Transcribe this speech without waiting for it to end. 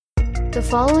The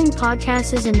following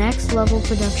podcast is a Next Level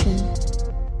production.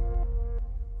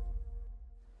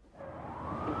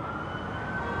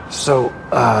 So,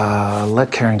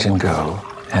 let Carrington go,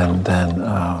 and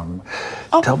then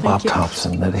tell Bob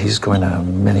Thompson that he's going to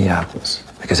Minneapolis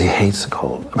because he hates the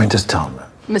cold. I mean, just tell him that.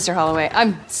 Mr. Holloway,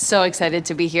 I'm so excited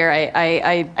to be here.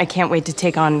 I can't wait to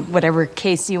take on whatever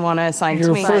case you want to assign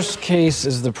to me. Your first case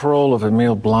is the parole of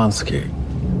Emil Blonsky.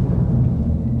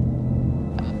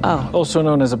 Oh. Also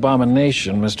known as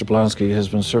Abomination, Mr. Blonsky has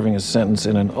been serving his sentence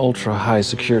in an ultra-high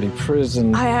security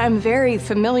prison. I'm very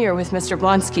familiar with Mr.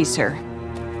 Blonsky, sir.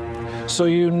 So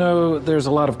you know there's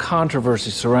a lot of controversy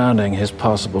surrounding his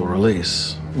possible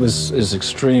release. This is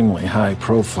extremely high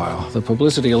profile. The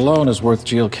publicity alone is worth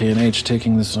GLK&H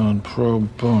taking this on pro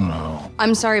bono.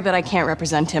 I'm sorry, but I can't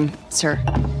represent him, sir.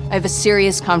 I have a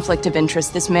serious conflict of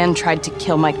interest. This man tried to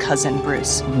kill my cousin,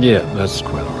 Bruce. Yeah, that's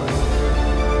quite all right.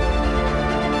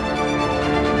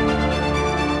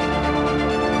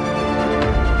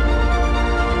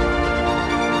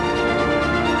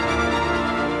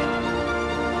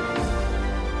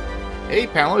 Hey,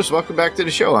 panelists, welcome back to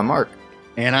the show. I'm Mark.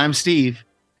 And I'm Steve.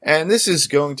 And this is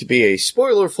going to be a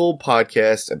spoiler-full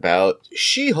podcast about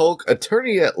She-Hulk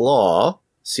Attorney at Law,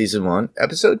 Season 1,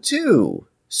 Episode 2,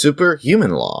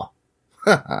 Superhuman Law.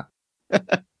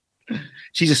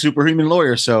 She's a superhuman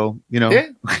lawyer, so, you know.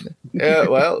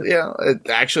 Yeah.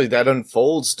 Actually, that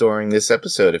unfolds during this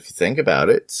episode, if you think about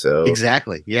it. So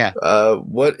Exactly, yeah.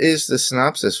 What is the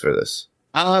synopsis for this?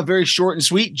 Very short and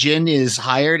sweet. Jen is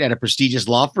hired at a prestigious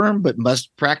law firm, but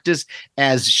must practice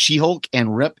as She-Hulk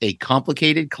and rep a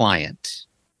complicated client.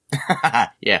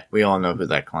 Yeah, we all know who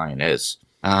that client is.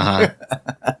 Uh-huh.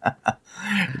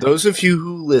 Those of you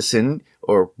who listened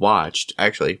or watched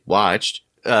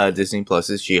Disney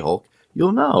Plus's She-Hulk,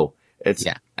 you'll know. It's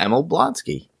Emil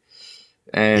Blonsky.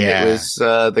 And it was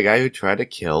the guy who tried to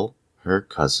kill her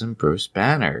cousin Bruce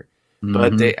Banner. Mm-hmm.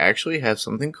 But they actually have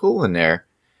something cool in there.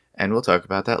 And we'll talk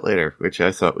about that later, which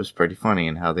I thought was pretty funny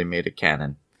in how they made it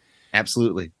canon.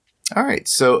 Absolutely. All right.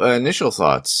 So initial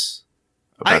thoughts.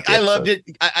 I loved it.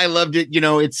 I loved it. You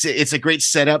know, it's a great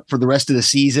setup for the rest of the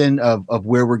season of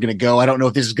where we're going to go. I don't know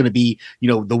if this is going to be, you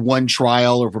know, the one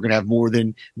trial or if we're going to have more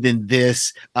than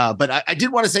this. But I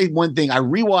did want to say one thing. I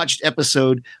rewatched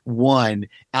episode 1.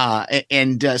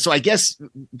 So I guess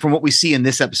from what we see in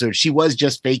this episode, she was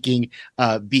just faking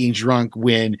being drunk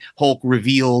when Hulk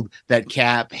revealed that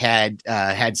Cap had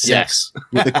sex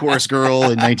with the chorus girl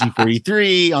in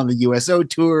 1943 on the USO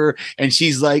tour. And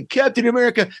she's like, Captain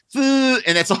America, food.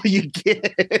 And that's all you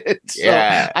get. So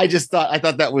I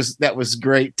thought that was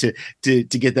great to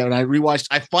get that. When I rewatched,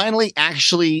 I finally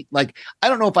actually, like, I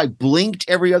don't know if I blinked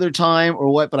every other time or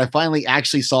what, but I finally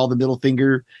actually saw the middle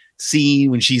finger scene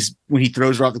when he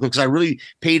throws her off the cliff, because I really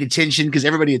paid attention because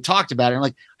everybody had talked about it. I'm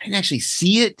like, I didn't actually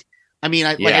see it. I mean,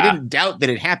 I didn't doubt that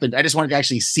it happened. I just wanted to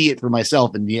actually see it for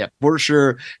myself. And yeah, for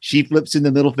sure, she flips in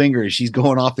the middle finger and she's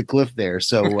going off the cliff there.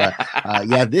 So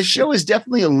this show is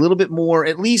definitely a little bit more,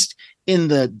 at least in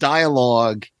the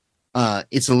dialogue,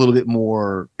 it's a little bit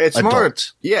more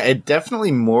adult. It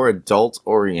definitely more adult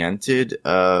oriented.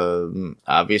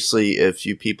 Obviously, if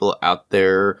you people out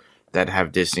there that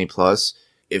have Disney Plus,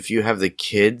 if you have the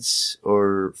kids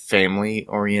or family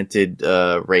oriented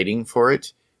rating for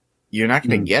it, you're not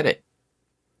going to get it.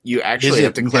 You actually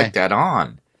have to click that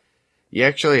on. You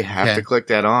actually have to click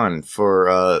that on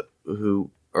for who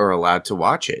are allowed to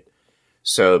watch it.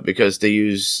 So, because they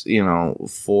use,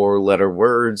 4-letter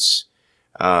words,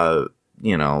 I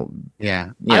don't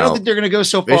think they're going to go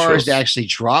so far as to actually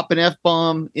drop an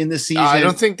F-bomb in the season. I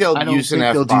don't think they'll use an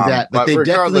F-bomb. They'll do that. But they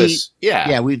regardless,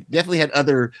 we've definitely had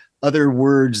other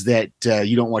words that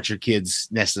you don't want your kids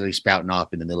necessarily spouting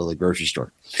off in the middle of the grocery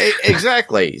store.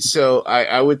 Exactly. So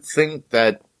I would think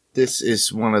that this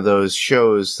is one of those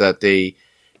shows that they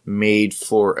made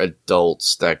for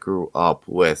adults that grew up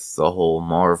with the whole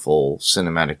Marvel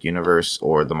Cinematic Universe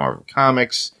or the Marvel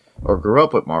Comics, or grew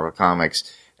up with Marvel Comics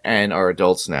and are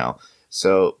adults now.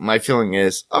 So my feeling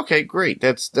is, okay, great.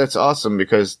 That's awesome,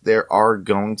 because there are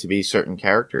going to be certain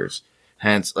characters,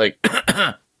 hence like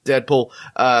Deadpool.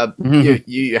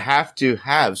 You have to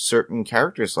have certain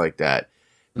characters like that.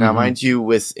 Now, mind you,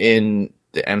 within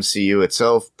the MCU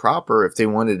itself proper, if they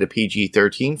wanted a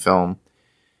PG-13 film,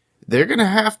 they're going to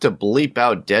have to bleep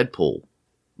out Deadpool.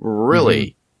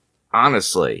 Really.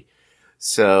 Honestly.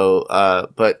 So,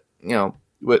 but,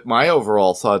 with my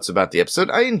overall thoughts about the episode,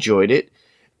 I enjoyed it.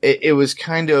 It was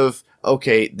kind of,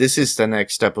 okay, this is the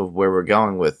next step of where we're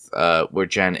going with, where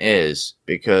Jen is,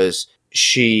 because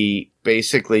she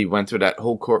basically went through that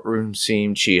whole courtroom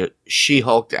scene. She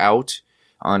hulked out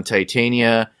on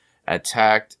Titania,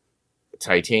 attacked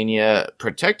Titania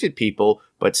protected people,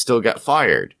 but still got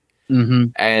fired. Mm-hmm.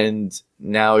 And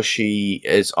now she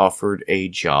is offered a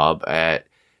job at,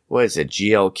 what is it,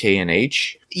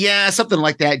 GLK&H? Yeah, something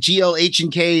like that. GLH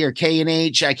and K or K and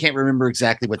H. I can't remember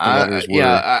exactly what the letters were.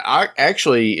 Yeah,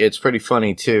 actually, it's pretty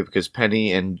funny too, because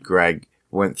Penny and Greg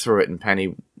went through it, and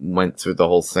Penny went through the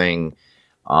whole thing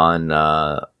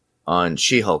on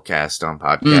She-Hulk Cast on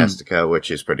Podcastica,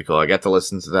 which is pretty cool. I got to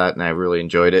listen to that, and I really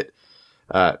enjoyed it.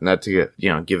 Not to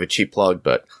give a cheap plug,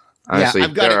 but honestly,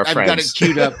 I've got it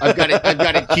queued up. I've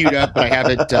got it queued up, but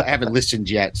I haven't listened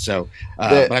yet. So,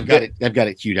 but I've got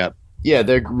it queued up. Yeah,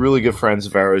 they're really good friends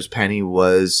of ours. Penny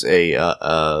was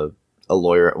a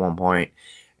lawyer at one point,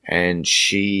 and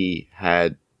she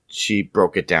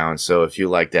broke it down. So if you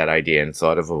like that idea and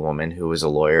thought of a woman who was a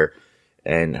lawyer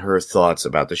and her thoughts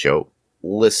about the show,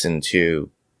 listen to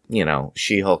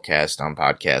She-Hulk Cast on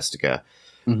Podcastica.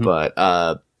 Mm-hmm.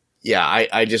 But yeah,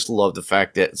 I just love the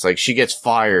fact that it's like she gets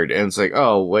fired and it's like,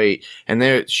 oh, wait. And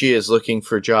there she is looking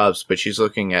for jobs, but she's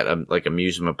looking at like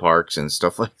amusement parks and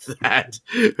stuff like that.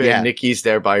 Yeah. And Nikki's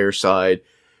there by her side.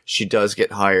 She does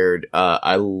get hired.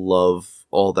 I love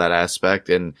all that aspect.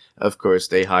 And of course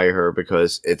they hire her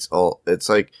because it's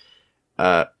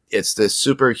the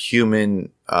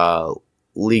superhuman,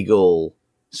 legal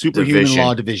Superhuman division.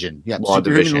 Law Division. Yep. Law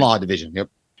Superhuman Division. Law Division. Yep.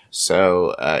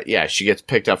 So, yeah, she gets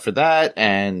picked up for that,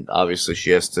 and obviously she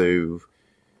has to,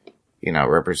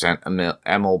 represent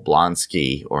Emil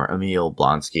Blonsky,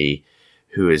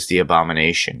 who is the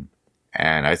Abomination.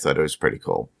 And I thought it was pretty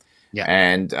cool. Yeah.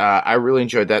 And I really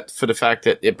enjoyed that for the fact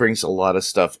that it brings a lot of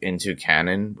stuff into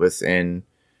canon within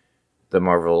the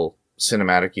Marvel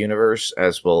Cinematic Universe,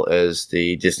 as well as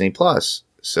the Disney Plus.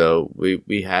 So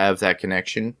we have that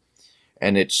connection,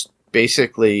 and it's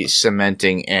basically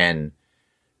cementing in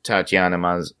Tatiana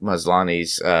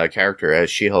Maslany's character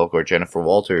as She-Hulk or Jennifer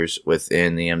Walters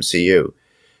within the MCU.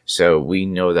 So we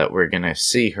know that we're going to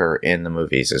see her in the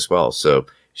movies as well. So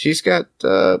she's got,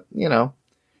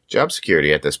 job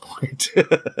security at this point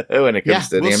when it comes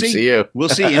to the MCU. We'll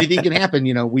see. Anything can happen.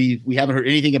 We haven't heard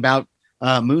anything about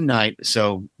Moon Knight,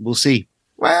 so we'll see.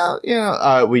 Well,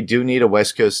 we do need a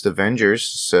West Coast Avengers,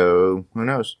 so who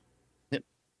knows?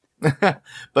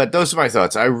 But those are my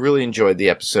thoughts. I really enjoyed the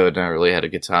episode, and I really had a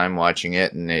good time watching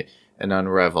it, and it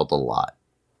unraveled a lot.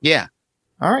 Yeah.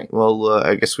 All right. Well,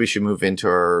 I guess we should move into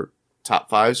our top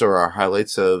fives or our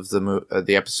highlights of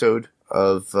the episode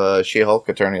of She-Hulk: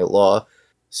 Attorney at Law,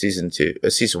 season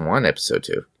 1, episode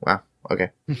 2. Wow. Okay.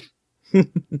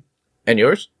 And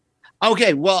yours?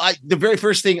 Okay, well, the very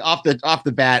first thing off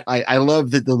the bat, I love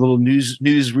that the little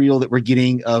news reel that we're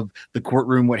getting of the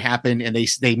courtroom, what happened, and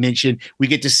they mention we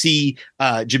get to see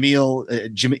Jamila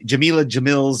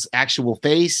Jamil's actual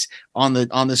face on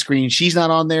the screen. She's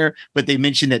not on there, but they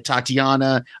mentioned that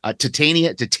Titania,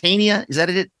 is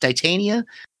that it? Titania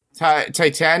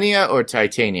or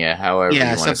Titania, however you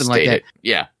want to something state like that. it.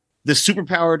 Yeah, the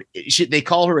superpowered. They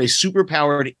call her a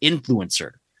superpowered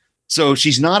influencer. So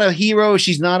she's not a hero,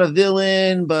 she's not a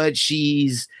villain, but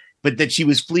that she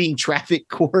was fleeing traffic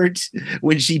court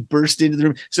when she burst into the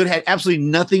room. So it had absolutely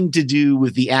nothing to do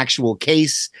with the actual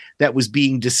case that was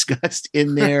being discussed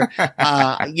in there.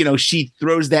 She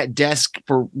throws that desk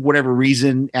for whatever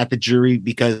reason at the jury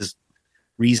because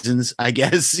reasons, I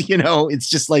guess. It's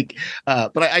just like,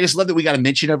 but I just love that we got a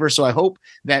mention of her. So I hope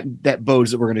that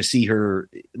bodes that we're going to see her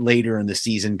later in the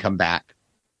season come back.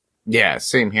 Yeah,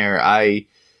 same here.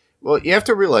 Well, you have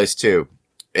to realize, too,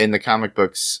 in the comic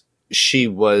books, she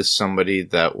was somebody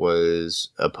that was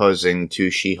opposing to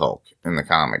She-Hulk in the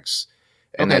comics.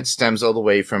 And that stems all the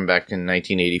way from back in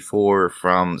 1984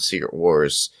 from Secret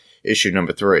Wars, issue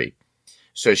number 3.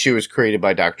 So she was created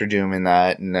by Dr. Doom in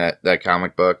that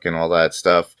comic book and all that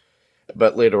stuff.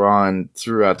 But later on,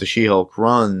 throughout the She-Hulk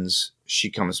runs, she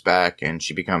comes back and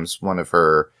she becomes one of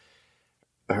her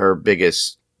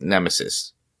biggest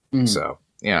nemesis. Mm. So...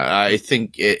 I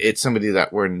think it's somebody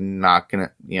that we're not going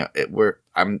to,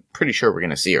 I'm pretty sure we're going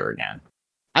to see her again.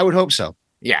 I would hope so.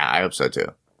 Yeah, I hope so too.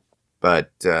 But,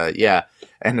 yeah.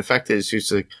 And the fact is,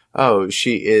 she's like, oh,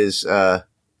 she is a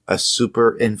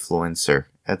super influencer.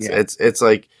 It's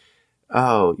like,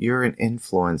 oh, you're an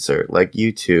influencer, like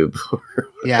YouTube.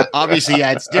 Yeah, obviously,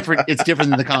 yeah, it's different. It's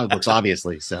different than the comic books,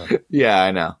 obviously. So, yeah,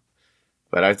 I know.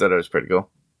 But I thought it was pretty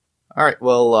cool. All right.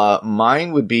 Well,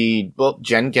 mine would be,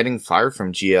 Jen getting fired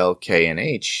from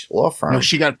GLK&H law firm. No,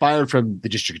 she got fired from the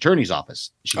district attorney's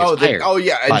office. She gets hired.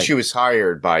 And she was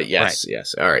hired by, yes.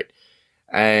 All right.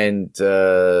 And,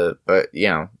 but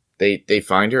they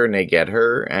find her and they get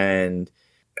her. And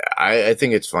I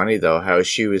think it's funny though, how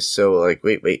she was so like,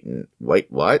 wait,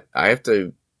 what? I have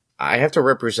to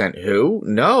represent who?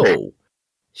 No.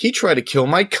 he tried to kill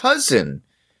my cousin.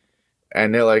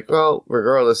 And they're like, well,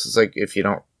 regardless, it's like, if you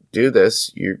don't do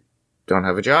this, you don't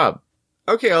have a job.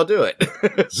 Okay, I'll do it.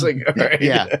 It's like, all right.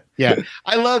 Yeah.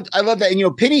 I love that.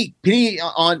 And Penny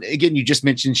on again, you just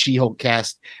mentioned She-Hulk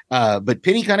cast, but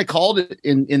Penny kind of called it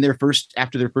in their first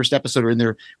episode,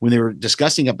 or when they were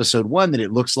discussing episode 1, that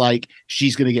it looks like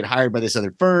she's going to get hired by this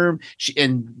other firm.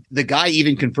 And the guy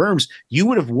even confirms you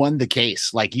would have won the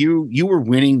case. Like you were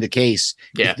winning the case.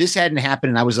 Yeah. If this hadn't happened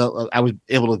and I was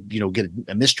able to get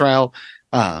a mistrial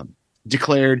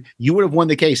declared, you would have won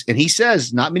the case. And he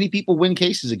says not many people win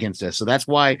cases against us, so that's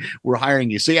why we're hiring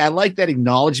you. So yeah, I like that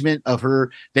acknowledgement of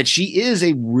her, that she is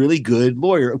a really good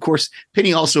lawyer. Of course,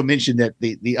 Penny also mentioned that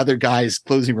the other guy's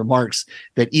closing remarks,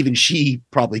 that even she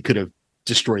probably could have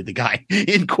destroyed the guy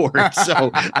in court. So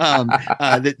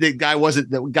the guy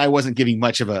wasn't giving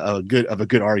much of a good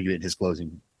argument in his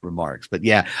closing remarks. But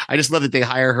yeah, I just love that they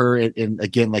hire her. And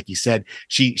again, like you said,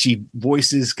 she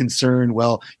voices concern.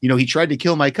 Well, he tried to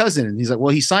kill my cousin, and he's like,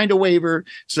 well, he signed a waiver,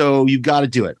 so you've got to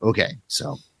do it. Okay.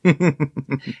 So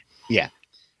yeah.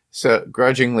 So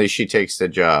grudgingly, she takes the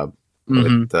job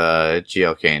with the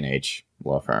GLK&H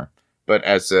law firm, but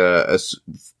as a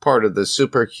part of the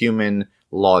superhuman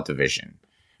law division.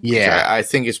 Yeah. I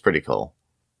think is pretty cool.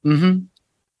 Mm-hmm.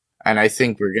 And I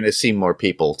think we're going to see more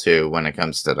people too when it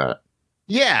comes to that.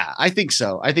 Yeah, I think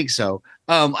so.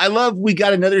 I love we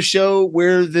got another show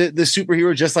where the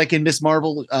superhero, just like in Ms.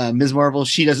 Marvel,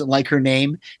 she doesn't like her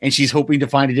name and she's hoping to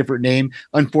find a different name.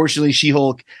 Unfortunately,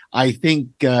 She-Hulk, I think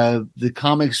the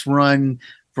comics run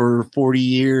for 40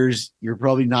 years. You're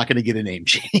probably not going to get a name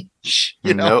change.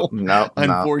 Nope.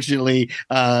 Unfortunately,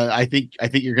 I think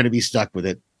you're going to be stuck with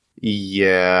it.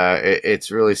 Yeah,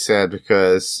 it's really sad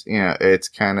because, it's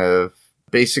kind of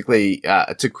basically,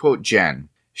 to quote Jen,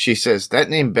 she says, that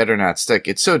name better not stick.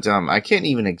 It's so dumb. I can't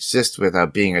even exist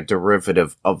without being a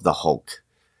derivative of the Hulk.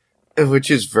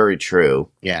 Which is very true.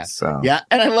 Yeah. So. Yeah.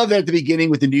 And I love that at the beginning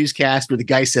with the newscast where the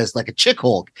guy says, like, a chick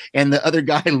Hulk. And the other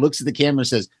guy looks at the camera and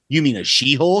says, you mean a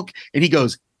She-Hulk? And he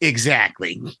goes,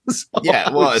 exactly. So yeah.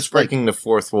 Well, it's breaking the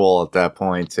fourth wall at that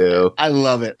point too. I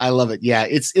love it. Yeah.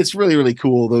 It's really, really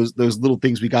cool. Those little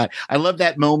things we got. I love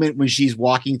that moment when she's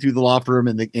walking through the law firm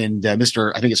and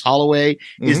Mr. I think it's Holloway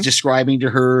is describing to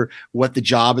her what the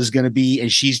job is going to be.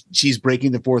 And she's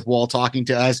breaking the fourth wall, talking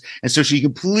to us. And so she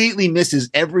completely misses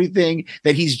everything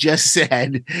that he's just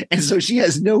said. And so she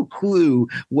has no clue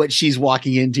what she's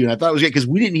walking into. And I thought it was great because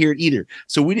we didn't hear it either.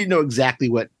 So we didn't know exactly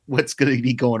what's going to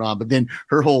be going on. But then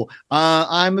her whole,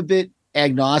 I'm a bit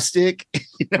agnostic,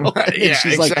 Right, yeah,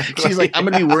 she's exactly. like, I'm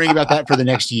going to be worrying about that for the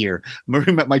next year. I'm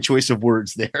worrying about my choice of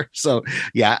words there. So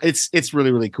yeah, it's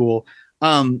really, really cool.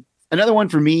 Another one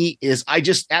for me is I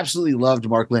just absolutely loved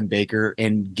Mark Lynn-Baker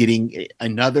and getting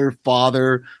another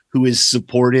father who is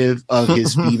supportive of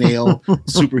his female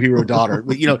superhero daughter.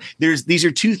 These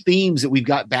are two themes that we've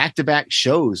got back-to-back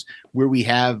shows where we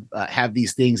have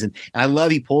these things. And I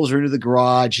love, he pulls her into the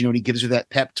garage, and he gives her that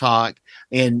pep talk.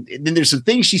 And then there's some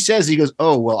things she says, and he goes,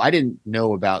 oh, well, I didn't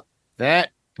know about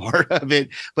that part of it,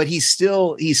 but he's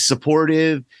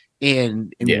supportive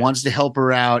and wants to help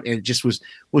her out. And it just was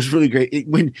really great.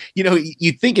 When,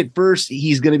 you think at first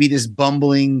he's going to be this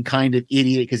bumbling kind of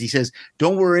idiot because he says,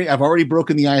 don't worry, I've already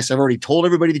broken the ice. I've already told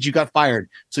everybody that you got fired,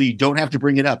 so you don't have to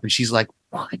bring it up. And she's like,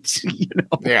 what?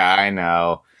 Yeah, I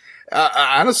know.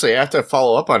 Honestly, I have to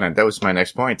follow up on it. That was my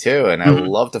next point too. And I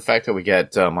love the fact that we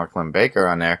get Mark Lynn-Baker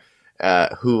on there,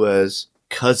 who was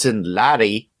cousin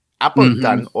Larry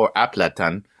Appleton or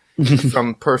Appleton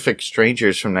from Perfect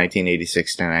Strangers from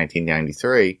 1986 to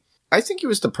 1993. I think he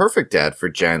was the perfect dad for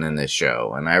Jen in this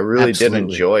show, and I really did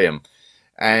enjoy him.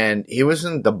 And he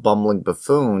wasn't the bumbling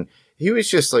buffoon. He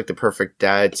was just like the perfect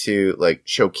dad to like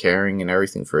show caring and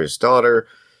everything for his daughter,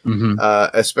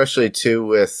 especially too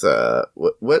with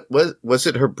what was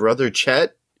it, her brother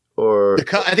Chet, or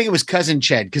I think it was cousin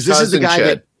Ched, because this is the guy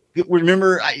Ched. That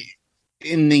remember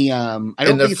in the I don't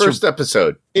in the think first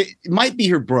episode. It might be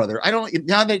her brother. I don't.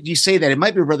 Now that you say that, it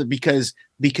might be her brother because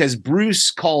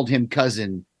Bruce called him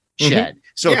cousin Ched.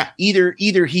 So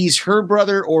either he's her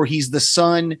brother or he's the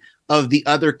son of the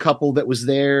other couple that was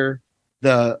there,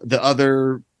 the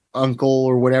other uncle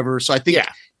or whatever. So I think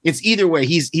it's either way.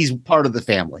 He's part of the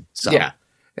family. So yeah.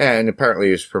 And apparently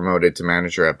he was promoted to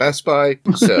manager at Best Buy.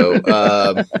 So,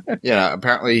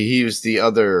 apparently he was the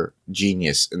other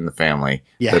genius in the family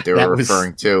that they were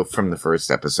referring to from the first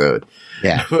episode.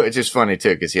 Yeah. Which is funny,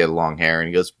 too, because he had long hair and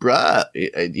he goes, bruh,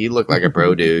 he looked like a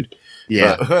bro dude.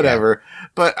 Yeah. But whatever. Yeah.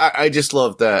 But I just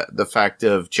love the fact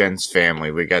of Jen's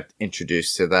family. We got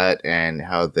introduced to that and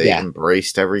how they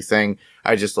embraced everything.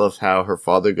 I just love how her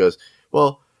father goes,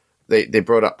 well, they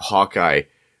brought up Hawkeye.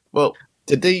 Well,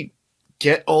 did they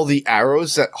get all the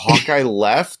arrows that Hawkeye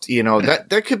left? You know,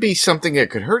 that could be something that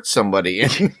could hurt somebody.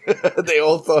 And they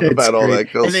all thought about all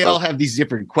that cool and they stuff. all have these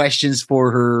different questions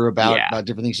for her about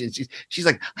different things. She's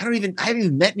like, I haven't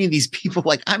even met any of these people.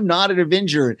 Like, I'm not an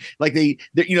Avenger. Like they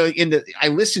you know, I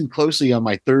listened closely on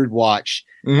my third watch.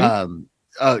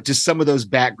 Just some of those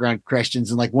background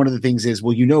questions. And like one of the things is,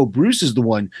 well, you know, Bruce is the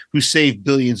one who saved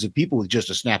billions of people with just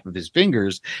a snap of his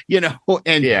fingers, you know,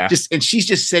 and and she's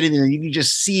just sitting there and you can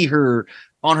just see her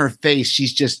on her face.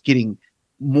 She's just getting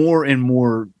more and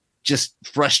more just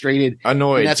frustrated,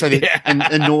 annoyed. And that's why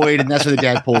annoyed. And that's why the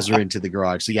dad pulls her into the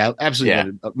garage. So yeah,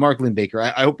 absolutely. Yeah. Mark Lynn-Baker.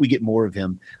 I hope we get more of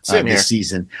him this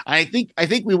season. I think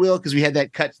we will, because we had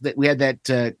that cut that we had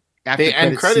that, after the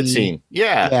end credit scene.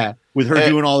 Yeah. With her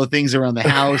doing all the things around the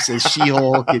house as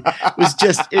She-Hulk.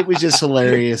 It was just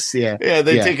hilarious. Yeah. Yeah.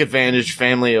 They take advantage.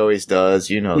 Family always does.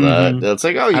 You know that. It's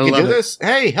like, oh, you can do this.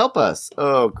 Hey, help us.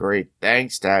 Oh, great.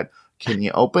 Thanks, Dad. Can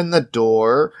you open the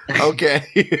door? Okay.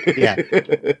 Yeah.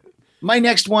 My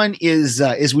next one is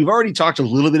we've already talked a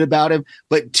little bit about him,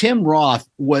 but Tim Roth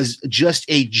was just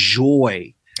a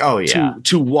joy. Oh yeah,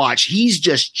 to watch. He's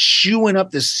just chewing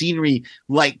up the scenery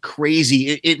like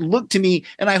crazy. It looked to me,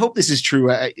 and I hope this is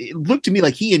true. It looked to me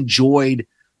like he enjoyed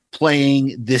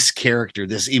playing this character,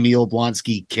 this Emil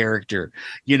Blonsky character,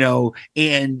 you know.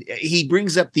 And he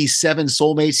brings up these 7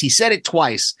 soulmates. He said it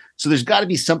twice, so there's got to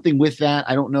be something with that.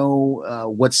 I don't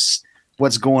know what's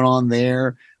going on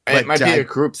there. It might be a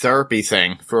group therapy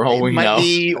thing for all we know. It might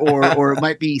be, or it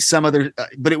might be some other,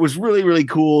 but it was really, really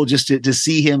cool just to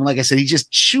see him. Like I said, he's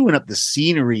just chewing up the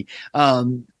scenery.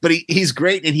 But he's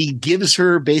great. And he gives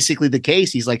her basically the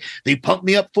case. He's like, they pumped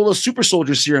me up full of super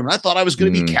soldier serum. I thought I was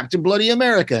going to be Captain Bloody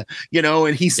America, you know?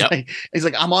 And he's like,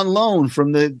 I'm on loan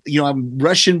from I'm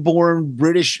Russian born,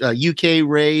 British, UK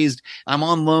raised. I'm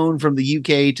on loan from the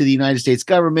UK to the United States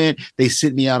government. They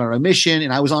sent me out on a mission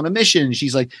and I was on a mission. And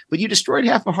she's like, but you destroyed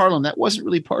half of Harlem. That wasn't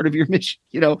really part of your mission,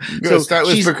 you know? So that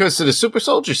was because of the super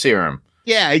soldier serum.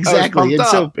 Yeah, exactly. And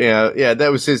so, yeah,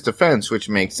 that was his defense, which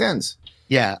makes sense.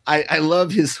 Yeah, I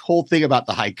love his whole thing about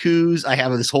the haikus. I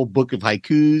have this whole book of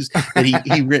haikus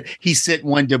that he sent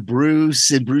one to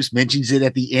Bruce, and Bruce mentions it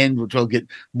at the end, which we'll get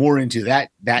more into that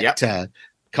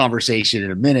conversation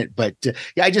in a minute. But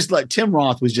yeah, I just like Tim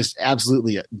Roth was just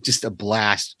absolutely just a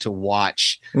blast to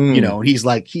watch. You know, he's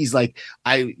like he's like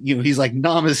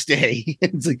namaste.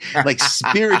 It's like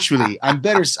spiritually, I'm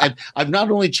better. I've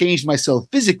not only changed myself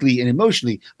physically and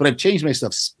emotionally, but I've changed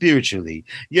myself spiritually.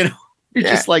 You know. You're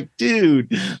just like,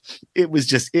 dude, it was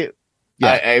just it.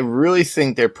 Yeah. I really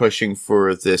think they're pushing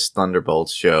for this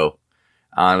Thunderbolts show,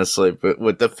 honestly. But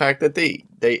with the fact that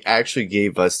they actually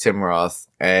gave us Tim Roth,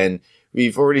 and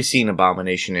we've already seen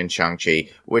Abomination in Shang-Chi,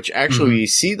 which actually we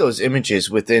see those images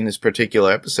within this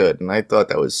particular episode. And I thought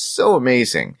that was so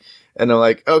amazing. And they're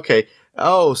like, okay,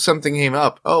 oh, something came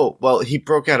up. Oh, well, he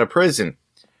broke out of prison.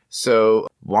 So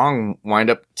Wong wind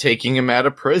up taking him out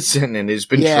of prison and has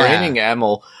been training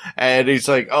Emil. And he's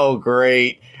like, oh,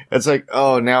 great. It's like,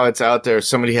 oh, now it's out there.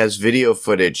 Somebody has video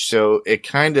footage. So it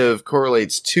kind of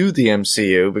correlates to the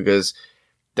MCU because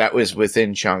that was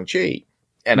within Shang-Chi.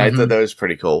 And I thought that was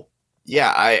pretty cool.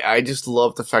 Yeah, I just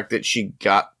love the fact that she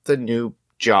got the new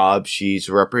job. She's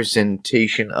a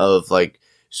representation of like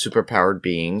superpowered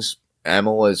beings.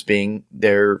 Emil as being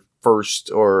their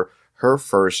first or her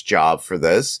first job for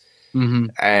this.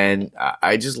 And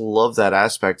I just love that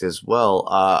aspect as well.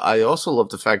 I also love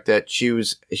the fact that she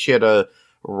had a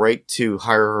right to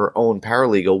hire her own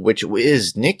paralegal, which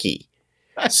is Nikki.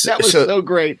 That was so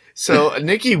great. So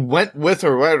Nikki went with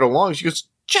her right along. She goes,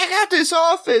 check out this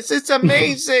office. It's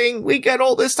amazing. We got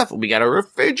all this stuff. We got a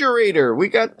refrigerator. We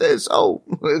got this. Oh,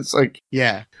 it's like,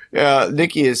 yeah.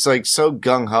 Nikki is like so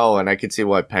gung ho, and I can see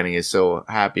why Penny is so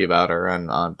happy about her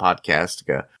on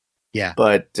Podcastica. Yeah.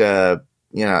 But,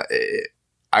 you know,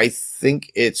 I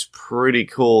think it's pretty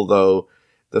cool, though,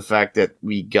 the fact that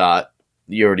we got,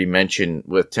 you already mentioned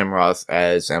with Tim Roth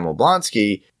as Emil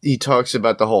Blonsky, he talks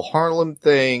about the whole Harlem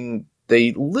thing.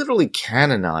 They literally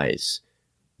canonize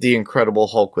the Incredible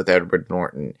Hulk with Edward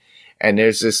Norton. And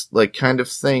there's this, like, kind of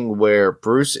thing where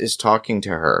Bruce is talking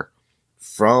to her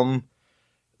from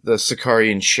the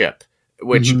Sicarian ship,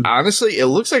 which, honestly, it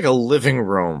looks like a living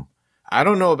room. I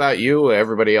don't know about you or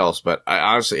everybody else, but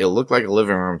honestly, it looked like a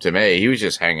living room to me. He was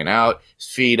just hanging out, his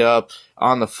feet up,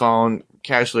 on the phone,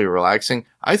 casually relaxing.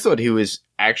 I thought he was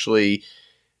actually,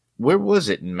 where was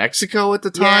it? In Mexico at the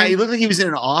time? Yeah, he looked like he was in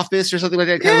an office or something like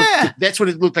that. That's what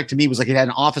it looked like to me. Was like it had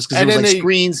an office because there was like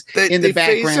screens in the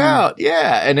background. Face out.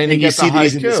 Yeah, and then you get the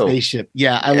haiku. In the spaceship.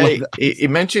 Yeah, I love that. He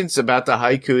mentions about the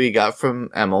haiku he got from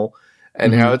Emil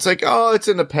and how it's like, oh, it's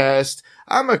in the past.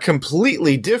 I'm a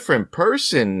completely different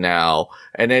person now.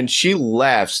 And then she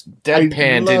laughs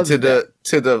deadpanned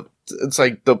it's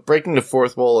like the breaking the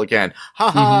fourth wall again.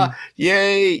 Ha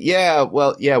yay, yeah,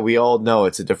 well, yeah, we all know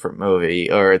it's a different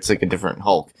movie, or it's like a different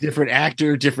Hulk. Different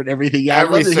actor, different everything. Yeah,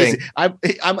 everything.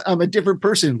 I'm a different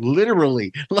person,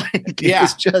 literally. Like,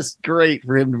 it's just great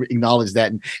for him to acknowledge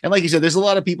that. And like you said, there's a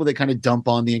lot of people that kind of dump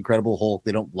on the Incredible Hulk.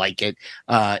 They don't like it.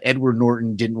 Edward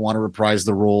Norton didn't want to reprise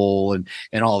the role and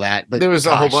all that. But there was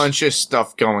a whole bunch of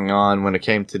stuff going on when it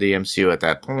came to the MCU at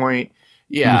that point.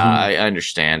 Yeah, I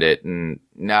understand it. And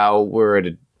now we're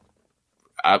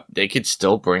at they could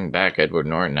still bring back Edward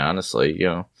Norton, honestly,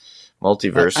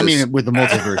 multiverses. I mean, with the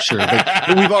multiverse, sure.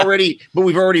 But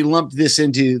we've already lumped this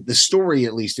into the story,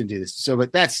 at least into this. So,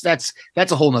 but that's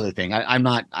a whole nother thing.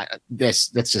 That's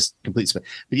just complete stuff.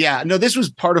 But yeah, no, this was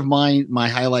part of my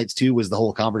highlights too, was the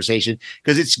whole conversation,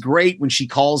 because it's great when she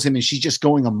calls him and she's just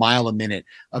going a mile a minute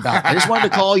about, I just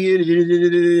wanted to call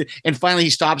you. And finally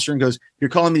he stops her and goes, "You're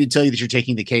calling me to tell you that you're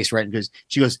taking the case, right?" And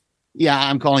she goes, "Yeah,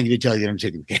 I'm calling you to tell you that I'm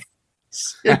taking the case."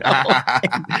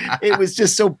 It was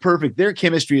just so perfect. Their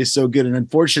chemistry is so good, and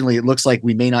unfortunately it looks like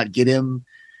we may not get him.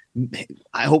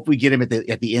 I hope we get him at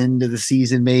the end of the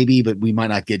season, maybe, but we might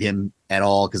not get him at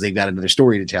all because they've got another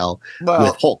story to tell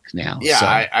with Hulk now. Yeah, so.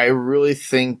 I really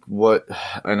think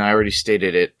and I already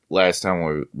stated it last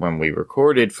time when we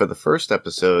recorded for the first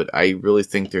episode, I really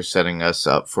think they're setting us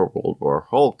up for World War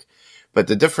Hulk. But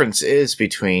the difference is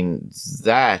between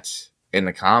that in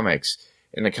the comics.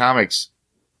 In the comics,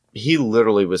 he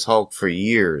literally was Hulk for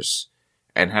years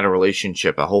and had a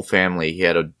relationship, a whole family. He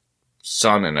had a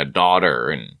son and a daughter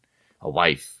and a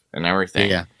wife and everything.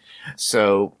 Yeah.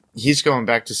 So he's going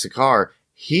back to Sakaar.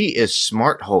 He is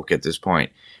smart Hulk at this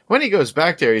point. When he goes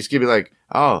back there, he's going to be like,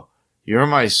 "Oh, you're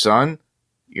my son?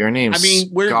 Your name's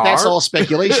Scar?" That's all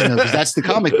speculation, though, because that's the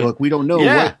comic book. We don't know.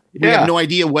 We have no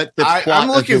idea what the plot I'm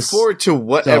looking forward to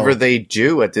whatever they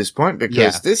do at this point,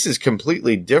 because this is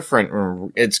completely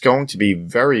different. It's going to be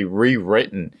very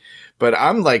rewritten. But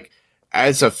I'm like,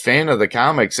 as a fan of the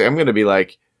comics, I'm going to be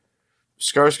like,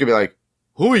 Scar's going to be like,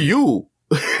 "Who are you?"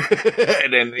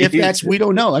 And then we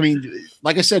don't know. I mean,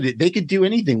 like I said, they could do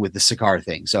anything with the Sakaar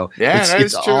thing. So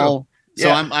it's true. All. So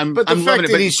but the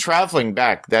fact that he's traveling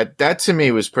back, that to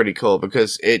me was pretty cool,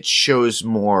 because it shows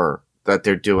more that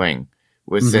they're doing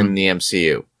within the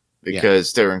MCU,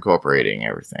 because they're incorporating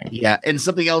everything. Yeah, and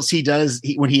something else he does,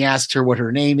 when he asks her what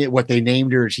her name is, what they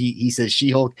named her, he says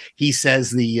She-Hulk. He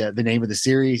says the name of the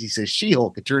series. He says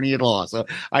She-Hulk, Attorney at Law. So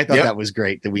I thought that was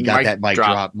great that we got that mic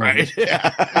drop. Right?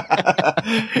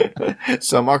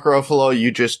 So Mark Ruffalo,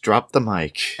 you just dropped the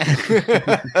mic.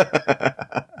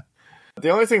 The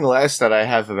only thing last that I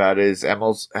have about it is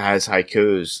Emil has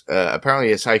haikus. Apparently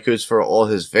he has haikus for all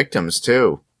his victims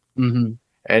too. Mm-hmm.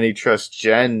 And he trusts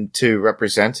Jen to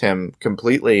represent him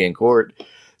completely in court.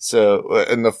 So,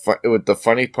 and the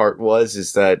funny part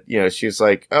is that, she was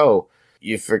like, "Oh,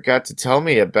 you forgot to tell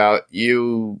me about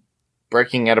you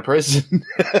breaking out of prison."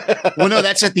 Well, no,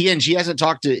 that's at the end. She hasn't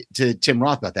talked to Tim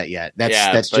Roth about that yet. That's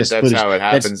how it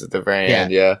happens at the very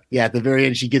end. Yeah. Yeah. At the very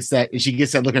end, she gets that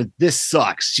look at, "This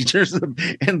sucks." She turns to them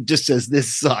and just says,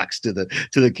 "This sucks" to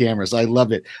the camera. So I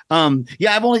loved it.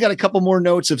 I've only got a couple more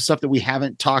notes of stuff that we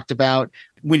haven't talked about.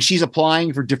 When she's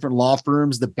applying for different law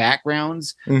firms, the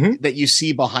backgrounds that you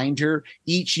see behind her,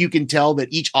 you can tell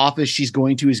that each office she's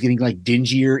going to is getting like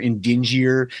dingier and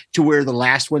dingier, to where the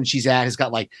last one she's at has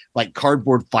got like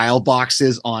cardboard file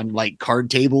boxes on like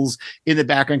card tables in the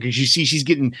background. Cause you see she's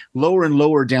getting lower and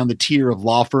lower down the tier of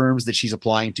law firms that she's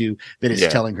applying to, that is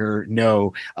telling her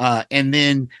no. And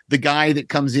then the guy that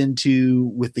comes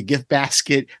into with the gift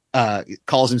basket,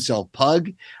 calls himself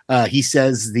Pug. He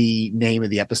says the name of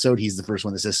the episode. He's the first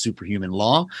one that says Superhuman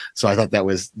Law. So I thought that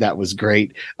was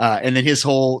great. And then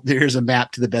there's a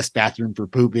map to the best bathroom for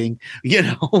pooping,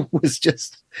 was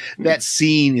just, that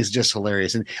scene is just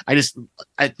hilarious. And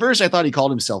at first I thought he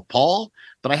called himself Paul,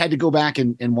 but I had to go back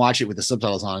and watch it with the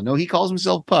subtitles on. No, he calls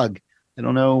himself Pug. I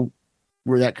don't know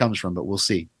where that comes from, but we'll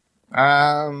see.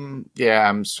 I'm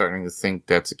starting to think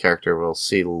that's a character we'll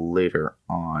see later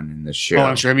on in the show. Oh,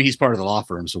 I'm sure. I mean, he's part of the law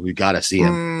firm, so we've got to see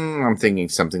him. I'm thinking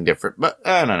something different, but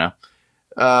I don't know.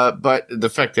 But the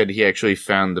fact that he actually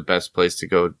found the best place to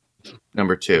go,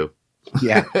 number 2.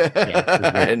 Yeah.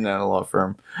 In a law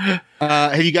firm.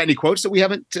 Have you got any quotes that we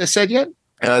haven't said yet?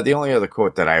 The only other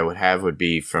quote that I would have would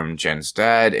be from Jen's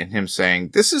dad, and him saying,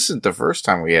 "This isn't the first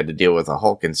time we had to deal with a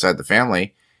Hulk inside the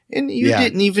family. And you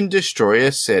didn't even destroy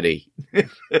a city."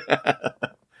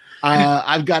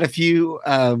 I've got a few.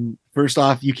 First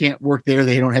off, you can't work there.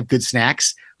 They don't have good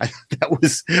snacks. I thought that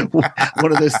was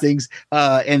one of those things.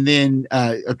 And then,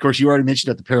 of course, you already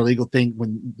mentioned that the paralegal thing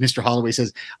when Mr. Holloway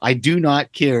says, "I do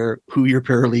not care who your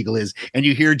paralegal is," and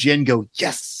you hear Jen go,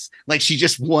 "Yes." Like she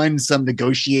just won some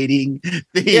negotiating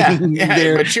thing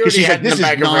there. But she already had in the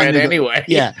back of her head anyway.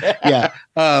 Yeah.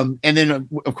 And then,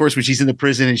 of course, when she's in the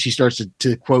prison and she starts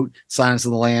to quote Silence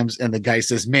of the Lambs, and the guy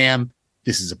says, "Ma'am,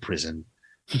 this is a prison."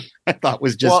 I thought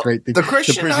was just great. The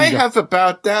question I have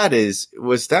about that is,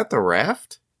 was that the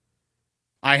raft?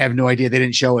 I have no idea. They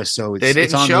didn't show us. So they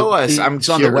didn't show us. It's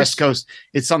on the West Coast.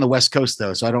 It's on the West Coast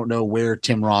though. So I don't know where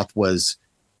Tim Roth was.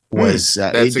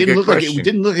 It didn't look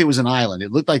like it was an island.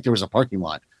 It looked like there was a parking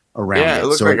lot around. Yeah, it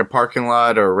looked like a parking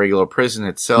lot or a regular prison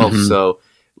itself. Mm-hmm. So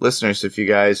listeners, if you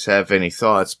guys have any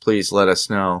thoughts, please let us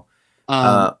know.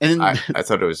 And I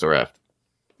thought it was the raft.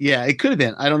 Yeah, it could have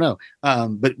been. I don't know.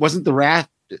 But wasn't the raft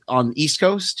on the East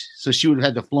Coast? So she would have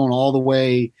had to flown all the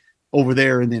way over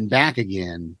there and then back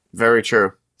again. Very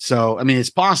true. So, I mean, it's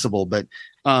possible, but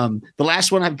the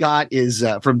last one I've got is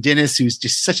from Dennis, who's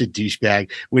just such a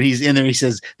douchebag. When he's in there, he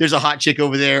says, "There's a hot chick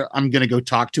over there. I'm going to go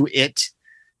talk to it."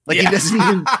 Like he doesn't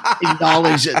even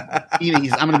acknowledge it. I'm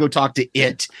going to go talk to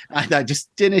it. I thought,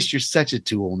 just Dennis, you're such a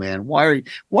tool, man. Why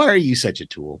are you such a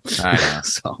tool? I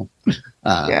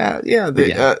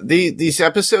know. These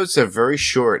episodes are very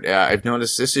short. I've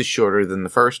noticed this is shorter than the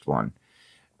first one,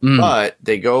 but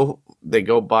they go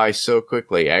by so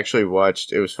quickly. I actually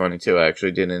watched. It was funny too. I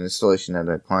actually did an installation at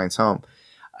a client's home,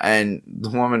 and the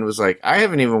woman was like, "I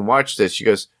haven't even watched this." She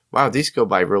goes, "Wow, these go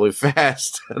by really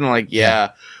fast." And I'm like,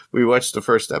 "Yeah." We watched the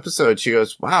first episode. She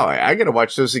goes, "Wow, I got to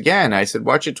watch those again." I said,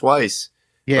 "Watch it twice,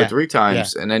 or 3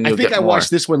 times, and then you'll get more." I think I watched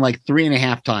this one like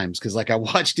 3.5 times because, like, I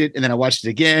watched it and then I watched it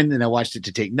again, and I watched it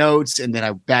to take notes, and then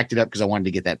I backed it up because I wanted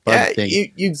to get that bug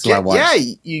thing.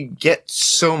 You get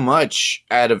so much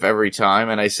out of every time,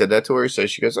 and I said that to her, so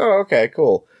she goes, "Oh, okay,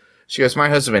 cool." She goes, "My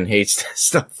husband hates that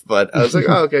stuff," but I was like,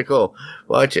 "Oh, okay, cool,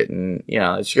 watch it." And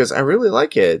she goes, "I really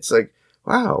like it." It's like,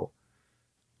 wow.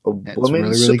 Woman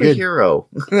really superhero.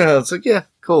 I was like, yeah,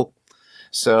 cool.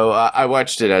 So I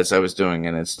watched it as I was doing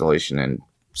an installation in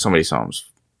somebody's home's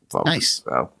phone. Nice.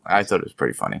 So I thought it was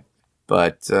pretty funny.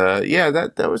 But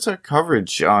that was our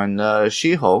coverage on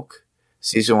She-Hulk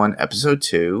season 1, episode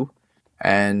 2.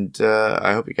 And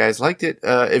I hope you guys liked it.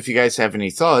 If you guys have any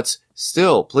thoughts,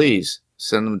 still please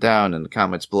send them down in the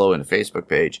comments below in the Facebook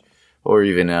page, or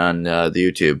even on the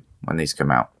YouTube when these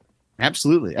come out.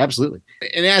 Absolutely.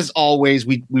 And as always,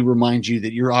 we remind you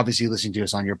that you're obviously listening to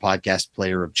us on your podcast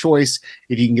player of choice.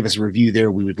 If you can give us a review there,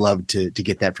 we would love to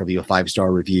get that from you, a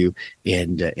 5-star review,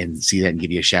 and see that and give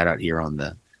you a shout out here on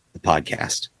the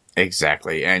podcast.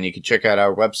 Exactly. And you can check out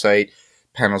our website,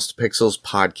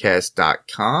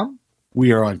 panels2pixelspodcast.com.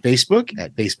 We are on Facebook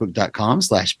at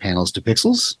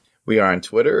facebook.com/panels2pixels. We are on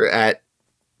Twitter at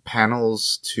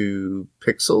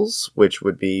panels2pixels, which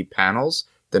would be panels,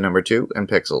 the number 2, and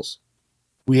pixels.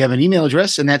 We have an email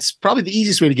address, and that's probably the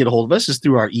easiest way to get a hold of us is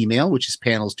through our email, which is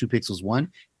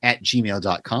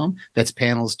panels2pixels1@gmail.com. That's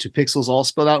panels2pixels, all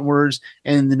spelled out in words,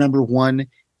 and the number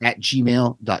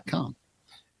 1@gmail.com.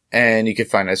 And you can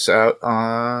find us out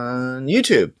on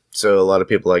YouTube. So a lot of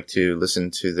people like to listen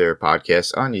to their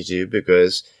podcasts on YouTube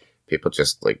because people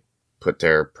just like put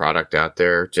their product out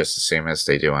there just the same as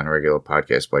they do on a regular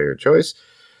podcast player of choice.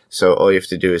 So all you have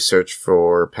to do is search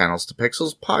for Panels to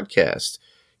Pixels podcast.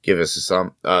 Give us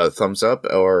a thumbs up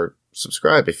or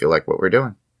subscribe if you like what we're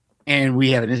doing. And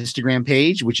we have an Instagram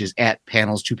page, which is at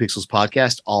Panels2Pixels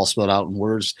Podcast, all spelled out in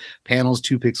words,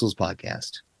 Panels2Pixels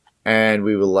Podcast. And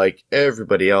we would like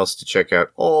everybody else to check out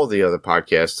all the other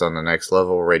podcasts on the Next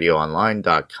Level,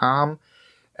 radioonline.com.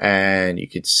 And you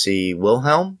could see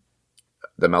Wilhelm,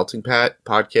 The Melting Pat,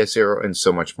 Podcast Zero, and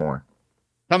so much more.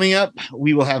 Coming up,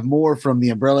 we will have more from the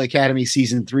Umbrella Academy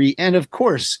Season 3, and of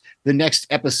course, the next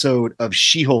episode of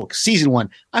She-Hulk Season 1.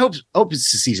 I hope it's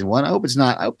Season 1. I hope it's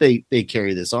not. I hope they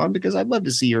carry this on because I'd love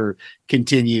to see her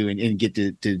continue and get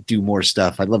to do more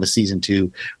stuff. I'd love a Season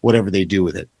 2, whatever they do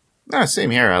with it.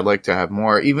 Same here. I'd like to have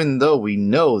more, even though we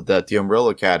know that the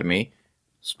Umbrella Academy,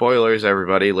 spoilers,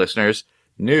 everybody, listeners,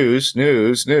 news.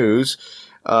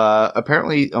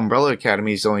 Apparently Umbrella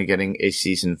Academy is only getting a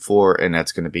season 4, and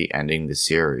that's going to be ending the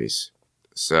series.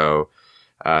 So,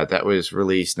 that was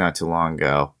released not too long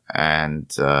ago.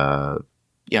 And, I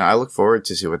look forward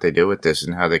to see what they do with this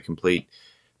and how they complete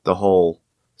the whole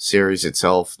series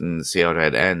itself and see how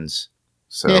that ends.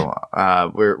 So,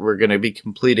 we're going to be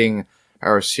completing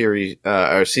our series,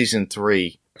 our season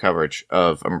 3 coverage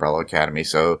of Umbrella Academy.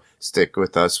 So stick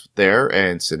with us there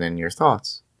and send in your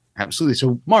thoughts. Absolutely.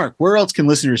 So, Mark, where else can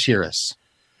listeners hear us?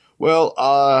 Well,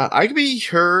 I can be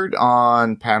heard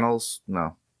on Panels.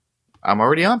 No. I'm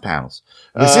already on Panels.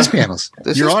 This is Panels.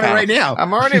 You're on Panels. it right now.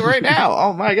 I'm already right now.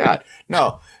 Oh my God.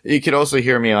 No, you could also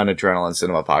hear me on Adrenaline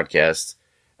Cinema Podcast,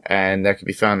 and that can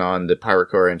be found on the Pirate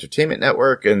Core Entertainment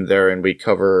Network. And therein we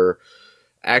cover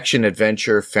action,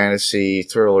 adventure, fantasy,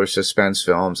 thriller, suspense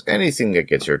films, anything that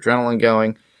gets your adrenaline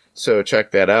going. So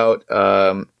check that out.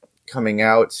 Coming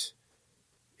out,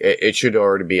 it should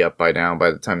already be up by now. By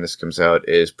the time this comes out,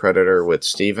 is Predator with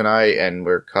Steve and I, and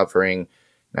we're covering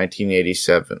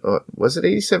 1987. Was it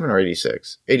 87 or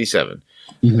 86? 87.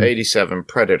 87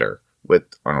 Predator with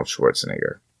Arnold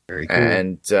Schwarzenegger. Very cool.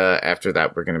 And after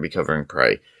that, we're going to be covering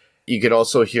Prey. You could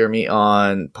also hear me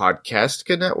on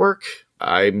Podcastica Network.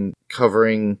 I'm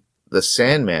covering The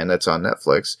Sandman that's on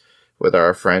Netflix with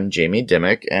our friend Jamie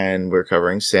Dimmick, and we're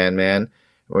covering Sandman.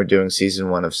 We're doing season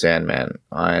 1 of Sandman,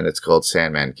 and it's called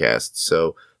Sandman Cast.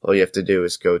 So all you have to do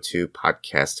is go to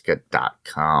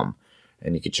podcastica.com,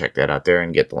 and you can check that out there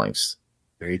and get the links.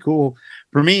 Very cool.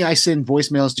 For me, I send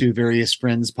voicemails to various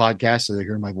friends' podcasts, so they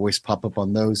hear my voice pop up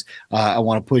on those. I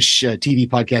want to push TV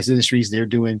podcast industries. They're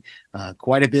doing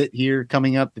quite a bit here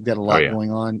coming up. They've got a lot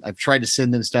going on. I've tried to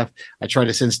send them stuff. I try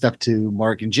to send stuff to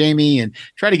Mark and Jamie and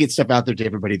try to get stuff out there to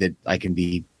everybody that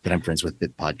I'm friends with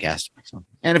that podcast. So,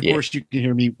 and of course, you can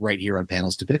hear me right here on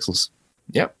Panels to Pixels.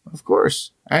 Yep, of course.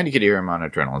 And you can hear him on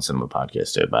Adrenaline Cinema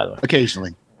Podcast too, by the way.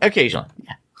 Occasionally.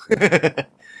 Yeah.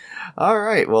 All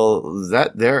right. Well,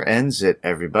 that there ends it,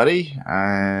 everybody.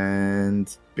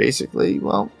 And basically,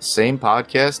 well, same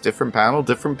podcast, different panel,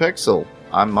 different pixel.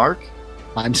 I'm Mark.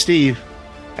 I'm Steve.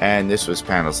 And this was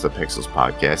Panels to Pixels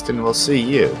podcast, and we'll see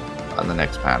you on the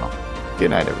next panel.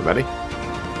 Good night, everybody.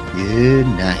 Good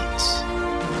night.